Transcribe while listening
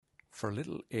for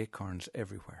little acorns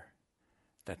everywhere,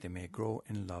 that they may grow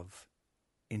in love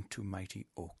into mighty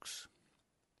oaks.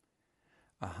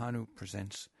 Ahanu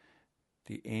presents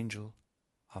the angel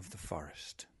of the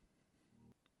forest.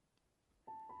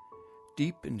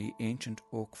 Deep in the ancient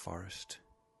oak forest,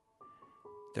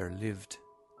 there lived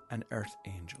an earth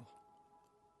angel.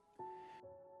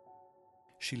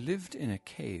 She lived in a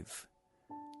cave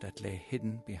that lay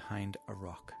hidden behind a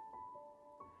rock,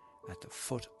 at the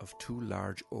foot of 2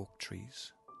 large oak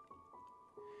trees.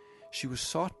 She was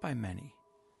sought by many,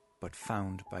 but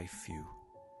found by few.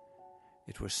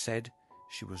 It was said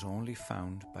she was only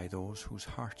found by those whose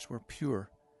hearts were pure,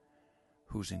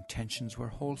 whose intentions were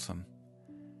wholesome,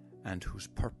 and whose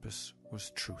purpose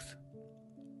was truth.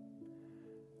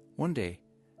 One day,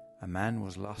 a man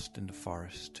was lost in the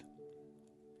forest.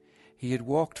 He had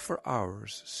walked for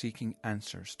hours seeking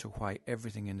answers to why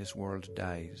everything in this world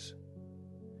dies.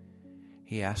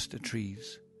 He asked the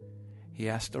trees, he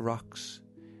asked the rocks,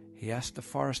 he asked the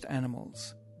forest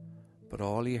animals, but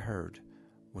all he heard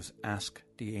was "Ask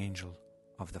the angel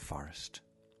of the forest."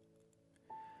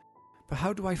 "But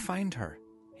how do I find her?"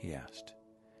 he asked,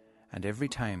 and every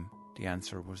time the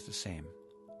answer was the same.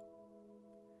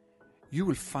 "You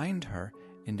will find her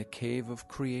in the cave of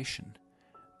creation,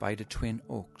 by the twin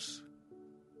oaks."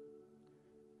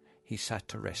 He sat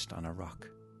to rest on a rock,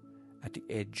 at the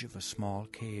edge of a small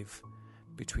cave,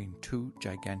 between 2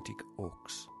 gigantic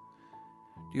oaks.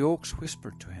 The oaks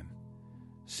whispered to him,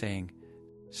 saying,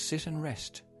 "Sit and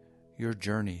rest, your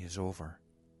journey is over.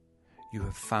 You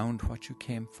have found what you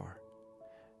came for.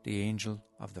 The angel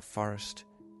of the forest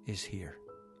is here."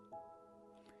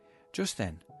 Just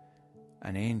then,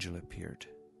 an angel appeared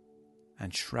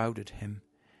and shrouded him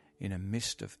in a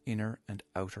mist of inner and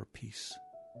outer peace.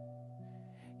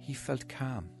 He felt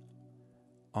calm,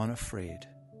 unafraid.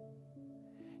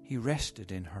 He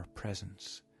rested in her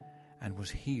presence and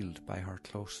was healed by her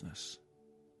closeness.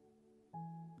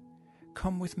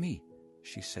 "Come with me,"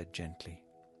 she said gently.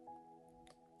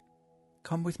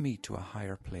 "Come with me to a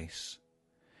higher place.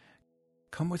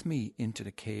 Come with me into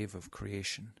the cave of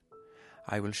creation.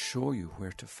 I will show you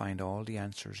where to find all the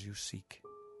answers you seek.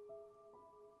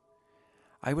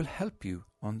 I will help you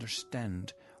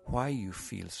understand why you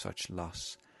feel such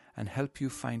loss and help you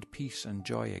find peace and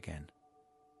joy again."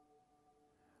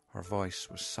 Her voice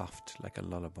was soft like a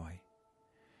lullaby,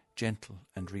 gentle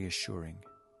and reassuring.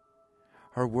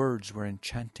 Her words were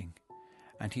enchanting,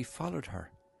 and he followed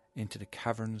her into the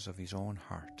caverns of his own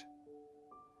heart.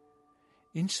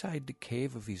 Inside the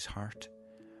cave of his heart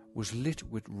was lit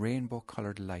with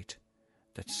rainbow-coloured light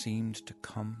that seemed to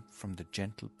come from the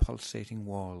gentle pulsating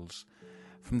walls,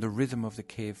 from the rhythm of the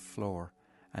cave floor,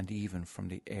 and even from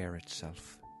the air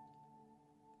itself.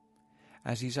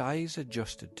 As his eyes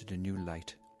adjusted to the new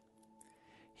light,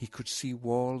 he could see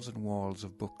walls and walls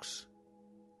of books.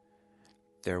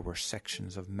 There were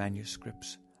sections of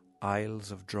manuscripts,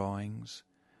 aisles of drawings,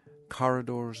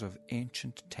 corridors of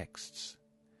ancient texts,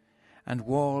 and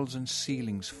walls and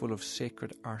ceilings full of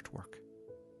sacred artwork.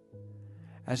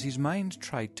 As his mind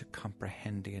tried to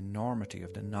comprehend the enormity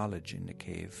of the knowledge in the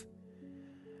cave,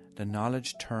 the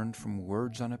knowledge turned from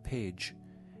words on a page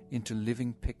into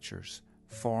living pictures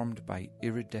formed by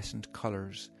iridescent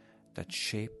colours that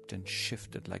shaped and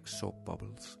shifted like soap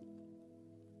bubbles.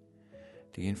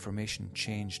 The information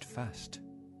changed fast,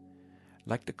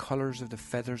 like the colours of the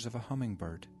feathers of a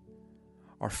hummingbird,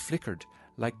 or flickered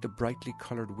like the brightly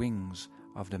coloured wings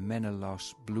of the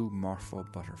Menelaus blue morpho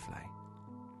butterfly.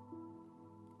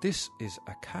 "This is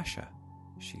Akasha,"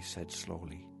 she said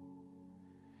slowly.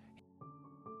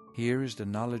 "Here is the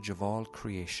knowledge of all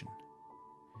creation.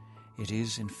 It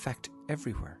is, in fact,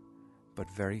 everywhere,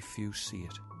 but very few see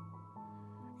it.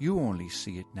 You only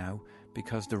see it now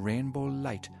because the rainbow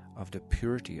light of the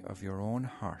purity of your own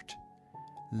heart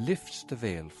lifts the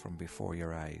veil from before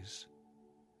your eyes."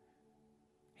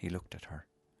 He looked at her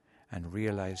and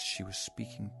realized she was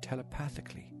speaking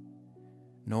telepathically.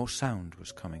 No sound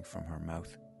was coming from her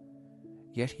mouth,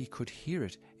 yet he could hear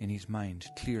it in his mind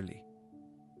clearly.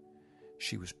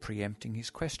 She was preempting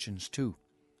his questions too.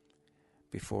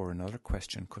 Before another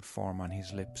question could form on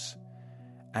his lips,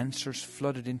 answers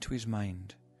flooded into his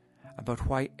mind about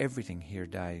why everything here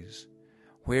dies,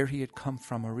 where he had come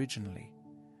from originally,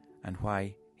 and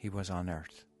why he was on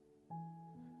earth.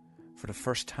 For the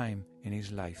first time in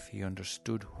his life, he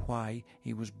understood why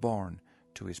he was born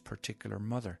to his particular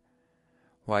mother,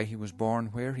 why he was born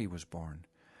where he was born,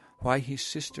 why his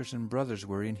sisters and brothers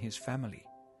were in his family,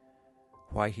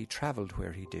 why he travelled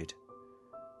where he did,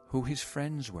 who his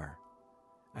friends were,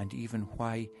 and even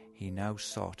why he now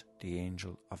sought the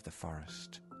angel of the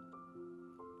forest.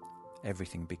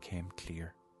 Everything became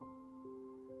clear.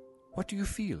 "What do you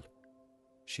feel?"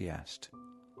 she asked.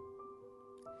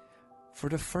 "For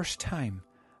the first time,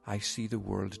 I see the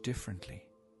world differently."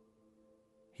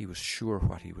 He was sure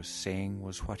what he was saying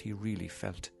was what he really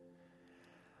felt.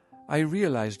 "I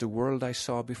realized the world I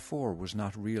saw before was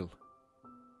not real.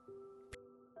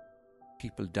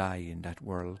 People die in that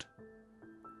world,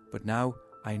 but now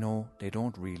I know they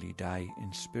don't really die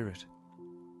in spirit.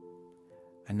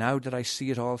 And now that I see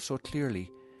it all so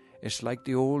clearly, it's like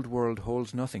the old world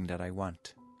holds nothing that I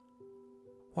want."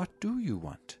 "What do you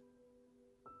want?"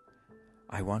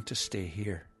 "I want to stay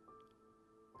here.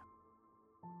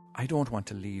 I don't want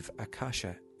to leave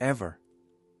Akasha ever."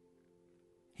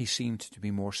 He seemed to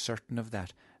be more certain of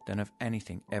that than of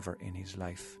anything ever in his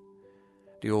life.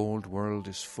 The old world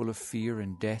is full of fear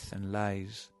and death and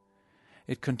lies.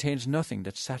 It contains nothing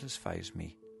that satisfies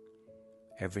me.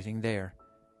 Everything there,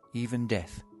 even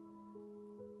death,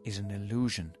 is an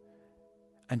illusion,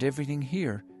 and everything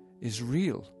here is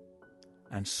real,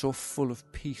 and so full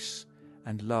of peace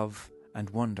and love and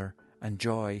wonder and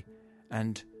joy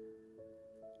and...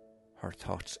 Her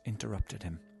thoughts interrupted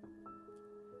him.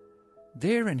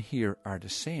 "There and here are the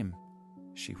same,"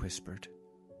 she whispered.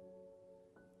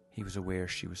 He was aware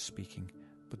she was speaking,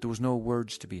 but there was no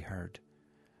words to be heard,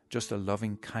 just a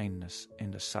loving kindness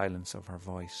in the silence of her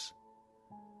voice.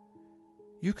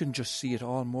 "You can just see it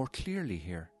all more clearly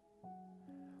here.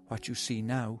 What you see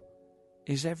now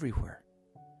is everywhere.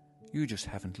 You just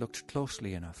haven't looked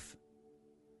closely enough.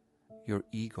 Your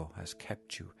ego has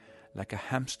kept you like a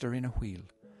hamster in a wheel,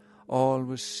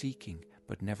 always seeking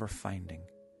but never finding.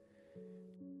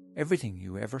 Everything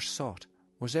you ever sought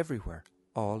was everywhere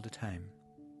all the time.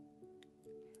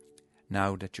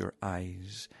 Now that your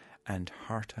eyes and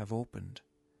heart have opened,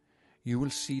 you will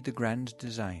see the grand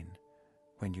design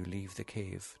when you leave the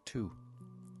cave too."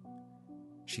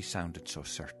 She sounded so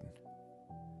certain.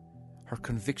 Her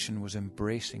conviction was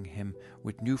embracing him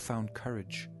with newfound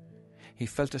courage. He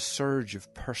felt a surge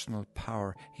of personal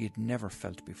power he had never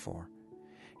felt before.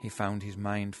 He found his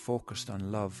mind focused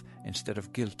on love instead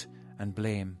of guilt and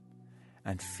blame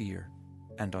and fear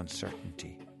and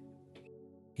uncertainty.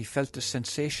 He felt the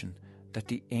sensation that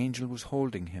the angel was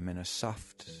holding him in a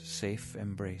soft, safe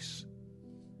embrace.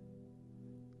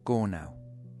 "Go now.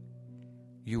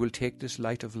 You will take this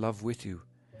light of love with you,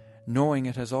 knowing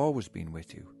it has always been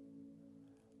with you.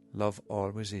 Love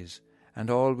always is and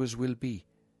always will be,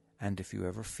 and if you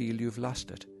ever feel you've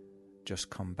lost it, just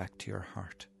come back to your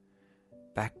heart,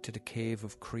 back to the cave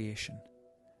of creation,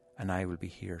 and I will be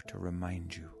here to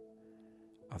remind you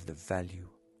of the value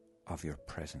of your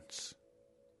presence."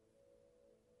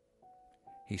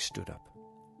 He stood up,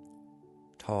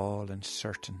 tall and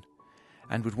certain,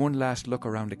 and with one last look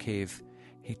around the cave,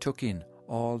 he took in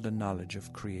all the knowledge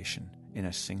of creation in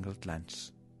a single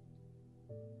glance.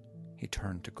 He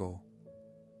turned to go.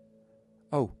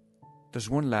 "Oh, there's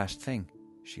one last thing,"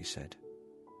 she said,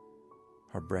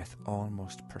 her breath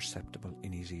almost perceptible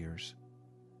in his ears.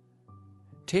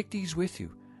 "Take these with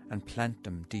you and plant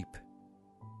them deep."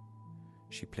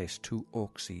 She placed 2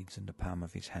 oak seeds in the palm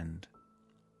of his hand.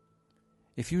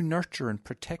 "If you nurture and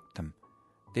protect them,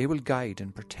 they will guide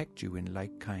and protect you in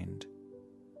like kind.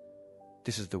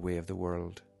 This is the way of the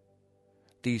world.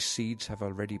 These seeds have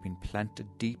already been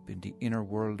planted deep in the inner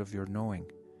world of your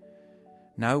knowing.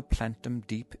 Now plant them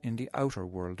deep in the outer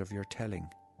world of your telling,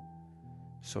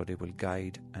 so they will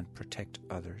guide and protect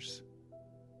others."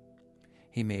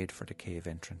 He made for the cave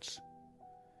entrance.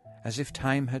 As if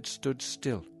time had stood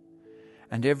still,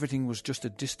 and everything was just a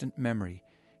distant memory,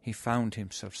 he found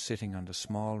himself sitting on the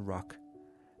small rock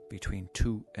between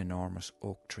 2 enormous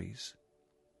oak trees.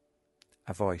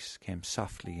 A voice came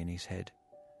softly in his head.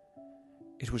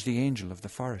 It was the angel of the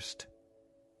forest.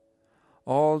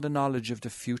 "All the knowledge of the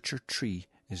future tree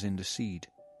is in the seed,"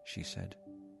 she said.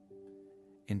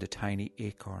 "In the tiny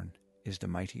acorn is the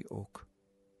mighty oak.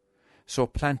 So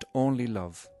plant only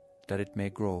love, that it may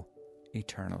grow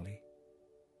eternally.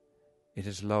 It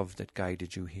is love that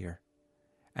guided you here,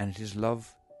 and it is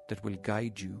love that will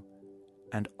guide you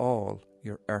and all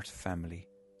your earth family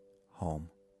home."